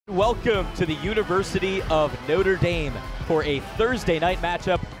Welcome to the University of Notre Dame for a Thursday night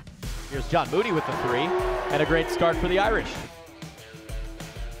matchup. Here's John Moody with the three, and a great start for the Irish.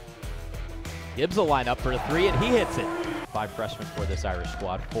 Gibbs will line up for a three, and he hits it. 5 freshmen for this Irish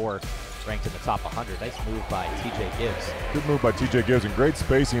squad, 4 ranked in the top 100. Nice move by TJ Gibbs. Good move by TJ Gibbs and great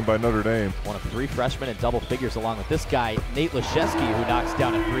spacing by Notre Dame. One of 3 freshmen in double figures along with this guy, Nate Leszewski, who knocks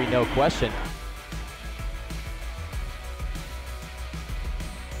down a 3, no question.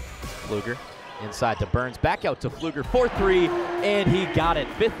 Pfluger inside to Burns, back out to Pfluger, 4-3, and he got it.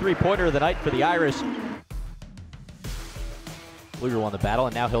 5th three-pointer of the night for the Irish. Pfluger won the battle,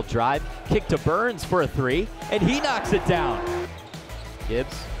 and now he'll drive, kick to Burns for a 3, and he knocks it down.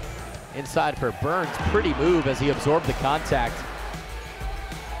 Gibbs inside for Burns, pretty move as he absorbed the contact.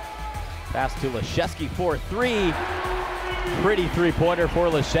 Pass to Leszewski for 3. Pretty three-pointer for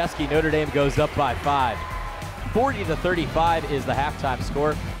Leszewski. Notre Dame goes up by 5. 40-35 is the halftime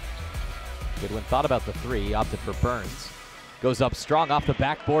score. Goodwin thought about the 3, he opted for Burns. Goes up strong off the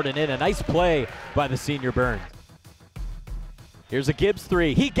backboard and in. A nice play by the senior Burns. Here's a Gibbs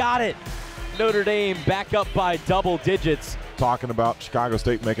 3, he got it! Notre Dame back up by double digits. Talking about Chicago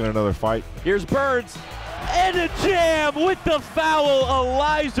State making another fight. Here's Burns, and a jam with the foul.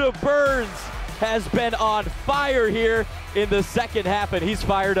 Elijah Burns has been on fire here in the second half, and he's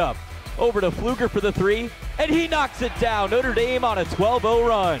fired up. Over to Pfluger for the 3, and he knocks it down. Notre Dame on a 12-0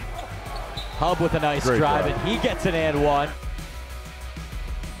 run. Hub with a nice drive, and he gets an and one.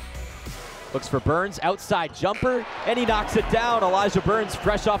 Looks for Burns, outside jumper, and he knocks it down. Elijah Burns,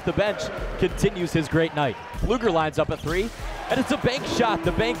 fresh off the bench, continues his great night. Pfluger lines up a 3, and it's a bank shot.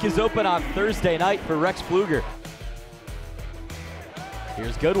 The bank is open on Thursday night for Rex Pfluger.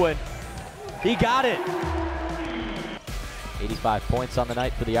 Here's Goodwin. He got it. 85 points on the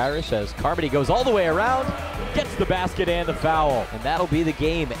night for the Irish as Carmody goes all the way around, gets the basket and the foul. And that'll be the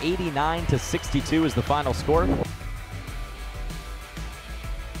game. 89-62 is the final score.